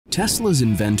Tesla's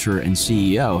inventor and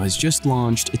CEO has just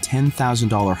launched a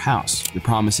 $10,000 house that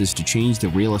promises to change the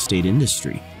real estate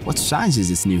industry. What size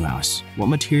is its new house? What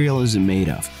material is it made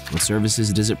of? What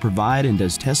services does it provide, and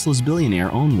does Tesla's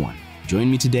billionaire own one? Join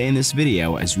me today in this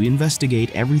video as we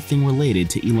investigate everything related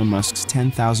to Elon Musk's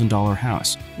 $10,000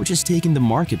 house, which has taken the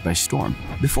market by storm.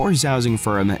 Before his housing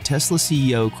firm, Tesla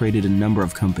CEO created a number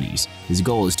of companies. His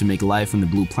goal is to make life on the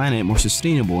blue planet more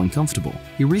sustainable and comfortable.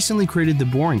 He recently created the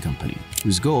Boring Company,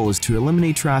 whose goal is to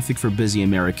eliminate traffic for busy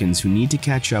Americans who need to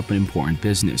catch up on important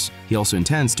business. He also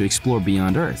intends to explore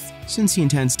beyond Earth, since he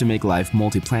intends to make life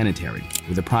multi-planetary,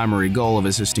 with the primary goal of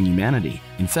assisting humanity.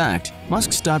 In fact,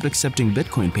 Musk stopped accepting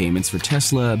Bitcoin payments for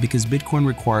Tesla because Bitcoin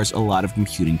requires a lot of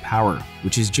computing power,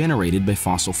 which is generated by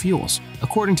fossil fuels.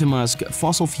 According to Musk,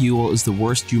 fossil fuel is the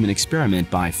worst human experiment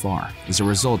by far, as a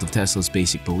result of Tesla's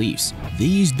basic beliefs. They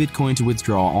used Bitcoin to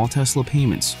withdraw all Tesla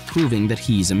payments, proving that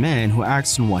he is a man who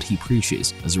acts on what he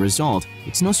preaches. As a result,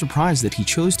 it's no surprise that he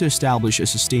chose to establish a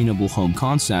sustainable home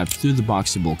concept through the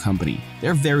Boxable company.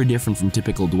 They're very different from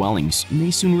typical dwellings and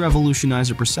may soon revolutionize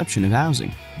our perception of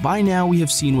housing. By now, we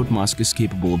have seen what Musk is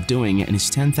capable of doing, and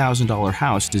his $10,000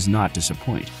 house does not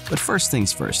disappoint. But first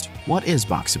things first, what is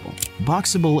Boxable?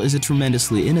 Boxable is a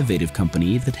tremendously innovative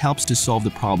company that helps to solve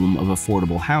the problem of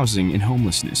affordable housing and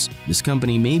homelessness. This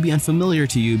company may be unfamiliar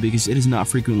to you because it is not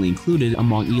frequently included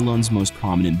among Elon's most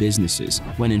prominent businesses,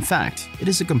 when in fact, it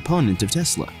is a component of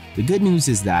Tesla. The good news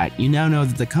is that you now know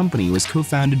that the company was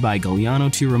co-founded by Galliano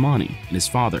Tiramani and his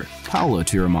father, Paolo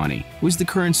Tiramani, who is the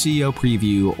current CEO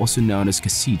preview, also known as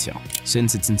Casito.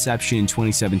 Since its inception in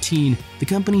 2017, the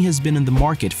company has been in the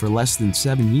market for less than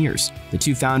 7 years. The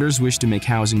two founders wish to make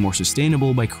housing more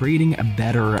sustainable by creating a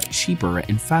better, cheaper,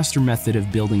 and faster method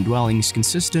of building dwellings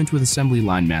consistent with assembly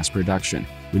line mass production.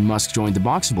 When Musk joined the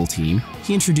Boxable team,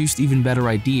 he introduced even better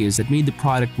ideas that made the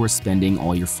product worth spending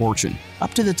all your fortune.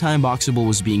 Up to the time Boxable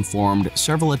was being formed,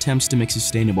 several attempts to make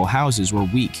sustainable houses were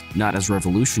weak, not as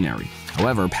revolutionary.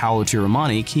 However, Paolo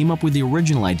Tiramani came up with the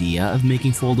original idea of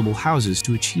making foldable houses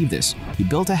to achieve this. He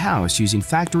built a house using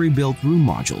factory-built room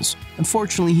modules.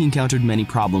 Unfortunately, he encountered many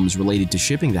problems related to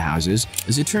shipping the houses,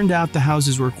 as it turned out the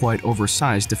houses were quite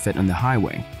oversized to fit on the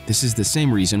highway. This is the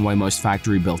same reason why most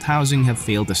factory-built housing have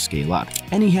failed to scale up.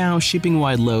 Anyhow, shipping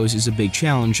wide loads is a big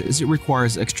challenge as it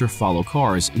requires extra follow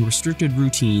cars and restricted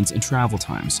routines and travel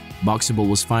times. Boxable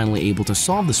was finally able to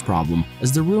solve this problem,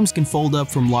 as the rooms can fold up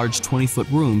from large 20-foot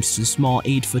rooms to small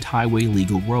 8-foot highway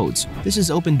legal roads. This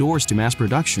has opened doors to mass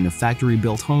production of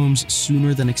factory-built homes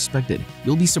sooner than expected.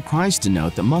 You'll be surprised to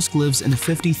note that Musk lives in a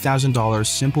 $50,000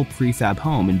 simple prefab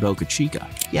home in Boca Chica.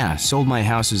 Yeah, sold my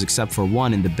houses except for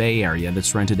one in the Bay Area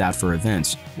that's rented out for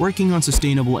events. Working on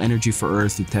sustainable energy for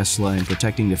Earth with Tesla and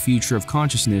protecting the future of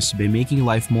consciousness by making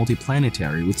life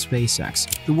multi-planetary with SpaceX,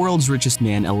 the world's richest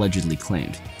man allegedly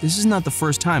claimed. This is not the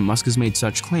first time Musk has made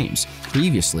such claims.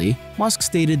 Previously, Musk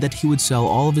stated that he would sell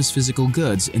all of his physical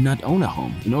goods and not own a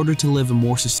home in order to live a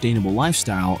more sustainable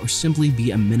lifestyle or simply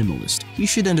be a minimalist. You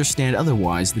should understand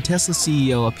otherwise, the Tesla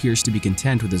CEO appears to be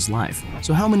content with his life.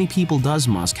 So how many people does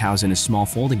Musk house in a small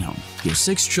folding home? He has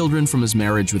 6 children from his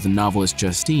marriage with the novelist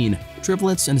Justine,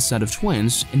 triplets and a set of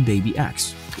twins, and baby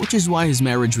X. Which is why his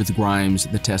marriage with Grimes,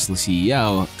 the Tesla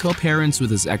CEO, co-parents with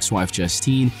his ex-wife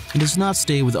Justine and does not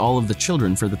stay with all of the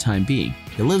children for the time being.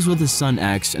 He lives with his son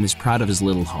X and is proud of his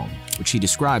little home, which he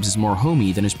describes as more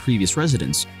homey than his previous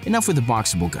residence. Enough with the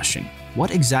Boxable gushing.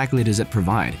 What exactly does it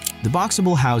provide? The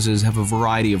Boxable houses have a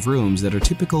variety of rooms that are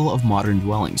typical of modern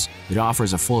dwellings. It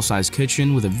offers a full-size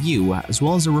kitchen with a view, as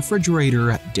well as a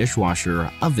refrigerator, dishwasher,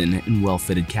 oven, and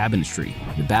well-fitted cabinetry.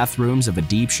 The bathrooms have a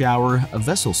deep shower, a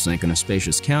vessel sink on a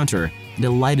spacious counter, and a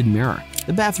lighted mirror.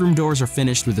 The bathroom doors are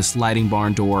finished with a sliding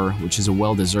barn door, which is a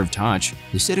well-deserved touch.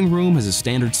 The sitting room has a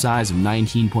standard size of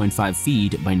 19.5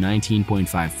 feet by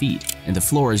 19.5 feet, and the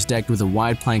floor is decked with a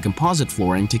wide plank composite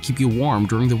flooring to keep you warm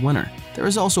during the winter. There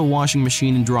is also a washing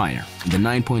machine and dryer, and the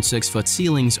 9.6-foot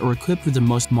ceilings are equipped with the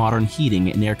most modern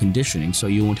heating and air conditioning, so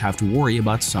you won't have to worry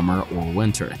about summer or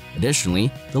winter.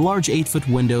 Additionally, the large 8-foot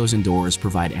windows and doors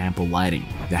provide ample lighting.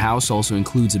 The house also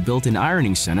includes a built-in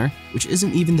ironing center, which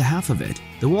isn't even the half of it.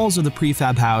 The walls of the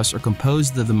prefab house are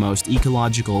composed of the most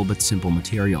ecological but simple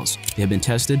materials. They have been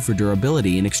tested for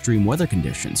durability in extreme weather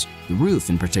conditions. The roof,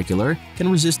 in particular,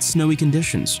 can resist snowy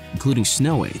conditions, including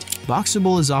snow-aid.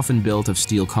 Boxable is often built of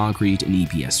steel concrete and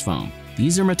EPS foam.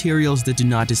 These are materials that do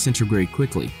not disintegrate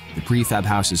quickly. The prefab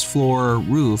house's floor,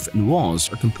 roof, and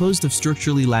walls are composed of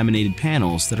structurally laminated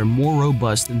panels that are more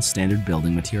robust than standard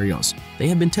building materials. They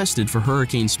have been tested for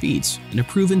hurricane speeds and are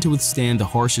proven to withstand the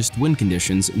harshest wind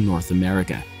conditions in North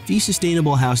America. These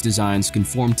sustainable house designs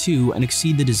conform to and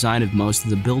exceed the design of most of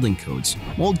the building codes.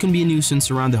 Mold can be a nuisance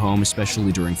around the home,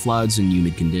 especially during floods and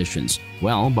humid conditions.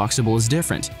 Well, Boxable is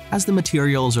different, as the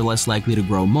materials are less likely to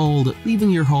grow mold,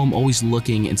 leaving your home always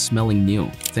looking and smelling new,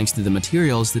 thanks to the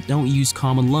materials that don't use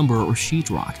common lumber or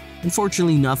sheetrock.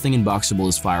 Unfortunately, nothing in Boxable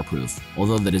is fireproof,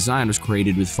 although the design was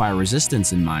created with fire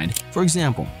resistance in mind. For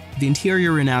example, the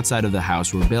interior and outside of the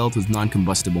house were built with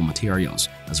non-combustible materials.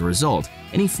 As a result,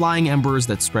 any flying embers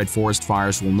that spread forest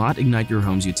fires will not ignite your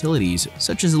home's utilities,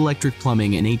 such as electric,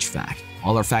 plumbing, and HVAC.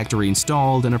 All are factory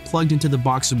installed and are plugged into the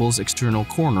Boxable's external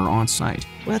corner on site.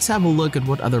 Let's have a look at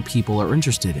what other people are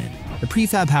interested in. The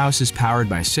prefab house is powered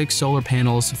by 6 solar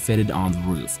panels fitted on the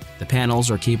roof. The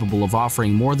panels are capable of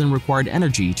offering more than required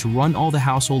energy to run all the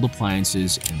household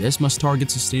appliances, and this must target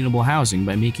sustainable housing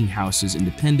by making houses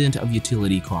independent of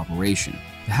utility cooperation.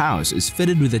 The house is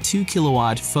fitted with a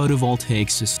 2-kilowatt photovoltaic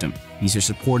system. These are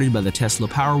supported by the Tesla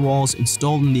Powerwalls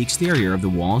installed in the exterior of the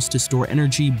walls to store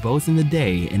energy both in the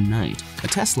day and night. A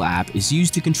Tesla app is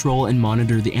used to control and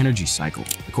monitor the energy cycle.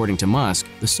 According to Musk,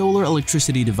 the solar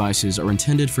electricity devices are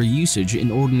intended for usage in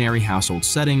ordinary household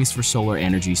settings for solar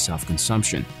energy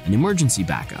self-consumption and emergency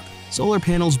backup. Solar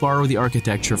panels borrow the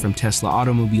architecture from Tesla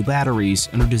automobile batteries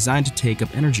and are designed to take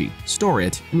up energy, store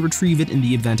it, and retrieve it in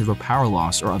the event of a power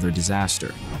loss or other disaster.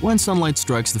 When sunlight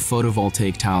strikes the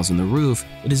photovoltaic tiles on the roof,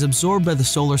 it is absorbed by the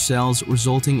solar cells,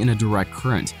 resulting in a direct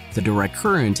current. The direct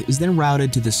current is then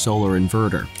routed to the solar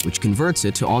inverter, which converts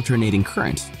it to alternating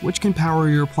current, which can power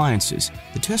your appliances.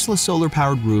 The Tesla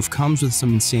solar-powered roof comes with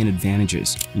some insane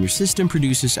advantages. When your system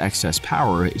produces excess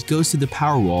power, it goes to the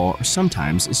Powerwall or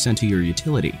sometimes is sent to your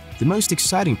utility. The most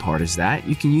exciting part is that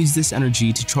you can use this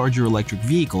energy to charge your electric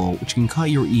vehicle, which can cut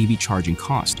your EV charging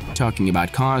cost. Talking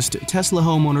about cost, Tesla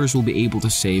homeowners will be able to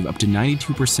save up to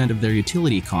 92% of their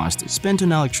utility cost spent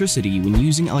on electricity when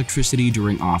using electricity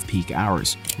during off-peak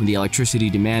hours, when the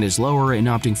electricity demand is lower and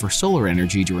opting for solar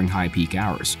energy during high-peak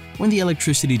hours. When the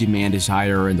electricity demand is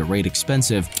higher and the rate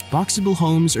expensive, Boxable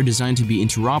homes are designed to be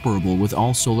interoperable with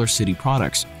all SolarCity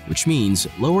products, which means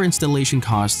lower installation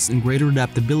costs and greater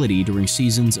adaptability during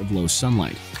seasons of low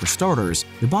sunlight. For starters,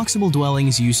 the Boxable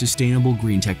dwellings use sustainable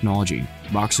green technology.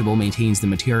 Boxable maintains the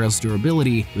material's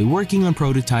durability by working on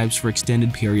prototypes for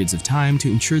extended periods of time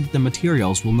to ensure that the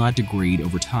materials will not degrade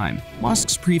over time.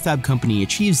 Musk's prefab company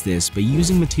achieves this by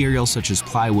using materials such as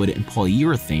plywood and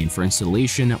polyurethane for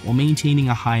installation while maintaining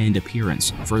a high-end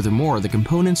appearance. Furthermore, the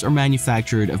components are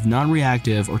manufactured of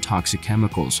non-reactive or toxic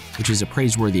chemicals, which is a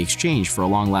praiseworthy exchange for a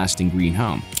long-lasting green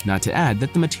home. Not to add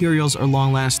that the materials are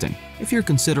long-lasting. If you're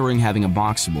considering having a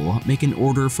Boxable, make an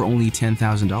order for only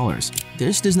 $10,000.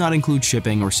 This does not include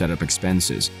shipping or setup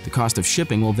expenses. The cost of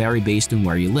shipping will vary based on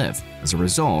where you live. As a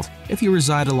result, if you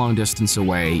reside a long distance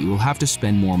away, you will have to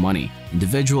spend more money.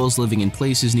 Individuals living in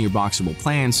places near Boxable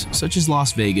plants, such as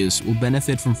Las Vegas, will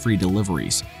benefit from free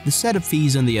deliveries. The setup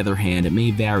fees, on the other hand,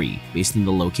 may vary. Based on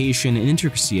the location and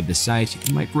intricacy of the site,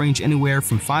 it might range anywhere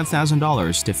from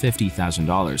 $5,000 to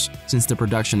 $50,000. Since the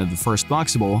production of the first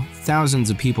Boxable, thousands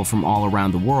of people from all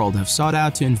around the world have sought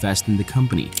out to invest in the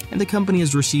company, and the company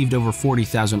has received over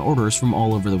 40,000 orders from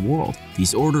all over the world.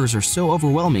 These orders are so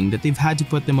overwhelming that they've had to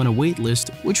put them on a wait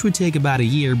list, which would take about a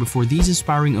year before these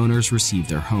aspiring owners receive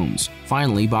their homes.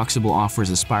 Finally, Boxable offers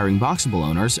aspiring Boxable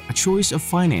owners a choice of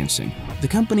financing. The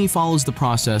company follows the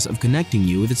process of connecting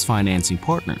you with its financing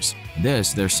partners. There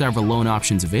are several loan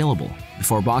options available.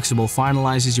 Before Boxable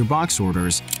finalizes your box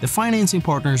orders, the financing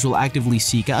partners will actively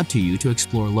seek out to you to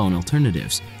explore loan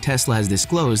alternatives. Tesla has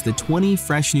disclosed that 20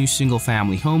 fresh new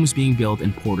single-family homes being built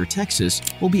in Porter, Texas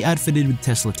will be outfitted with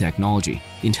Tesla technology.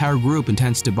 The entire group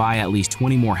intends to buy at least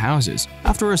 20 more houses.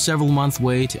 After a several-month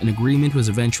wait, an agreement was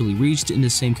eventually reached in the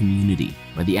same community.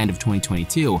 By the end of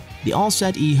 2022, the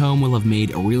all-set e-home will have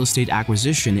made a real estate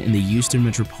acquisition in the Houston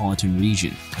metropolitan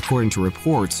region. According to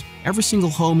reports, every single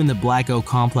home in the Black Oak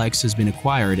complex has been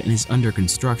acquired and is under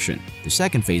construction. The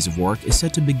second phase of work is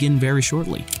set to begin very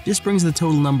shortly. This brings the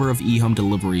total number of e-home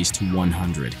deliveries to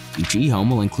 100. Each e-home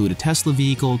will include a Tesla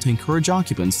vehicle to encourage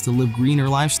occupants to live greener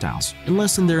lifestyles and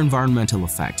lessen their environmental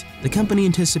effect. The company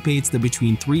anticipates that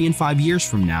between 3 and 5 years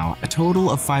from now, a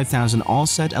total of 5,000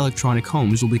 all-set electronic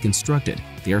homes will be constructed.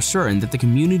 They are certain that the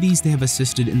communities they have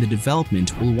assisted in the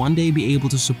development will one day be able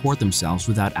to support themselves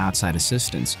without outside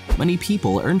assistance. Many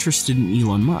people are interested in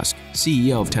Elon Musk,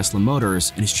 CEO of Tesla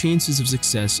Motors, and his chances of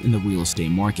success in the real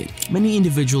estate market. Many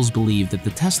individuals believe that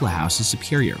the Tesla house is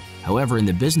superior. However, in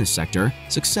the business sector,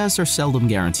 success are seldom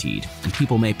guaranteed, and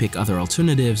people may pick other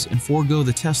alternatives and forego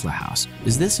the Tesla house.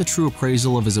 Is this a true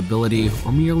appraisal of his ability,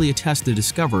 or merely a test to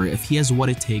discover if he has what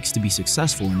it takes to be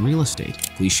successful in real estate?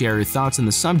 Please share your thoughts on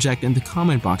the subject in the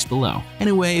comment box below.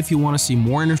 Anyway, if you want to see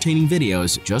more entertaining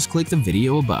videos, just click the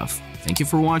video above. Thank you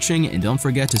for watching, and don't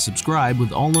forget to subscribe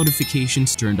with all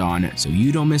notifications turned on so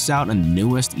you don't miss out on the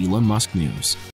newest Elon Musk news.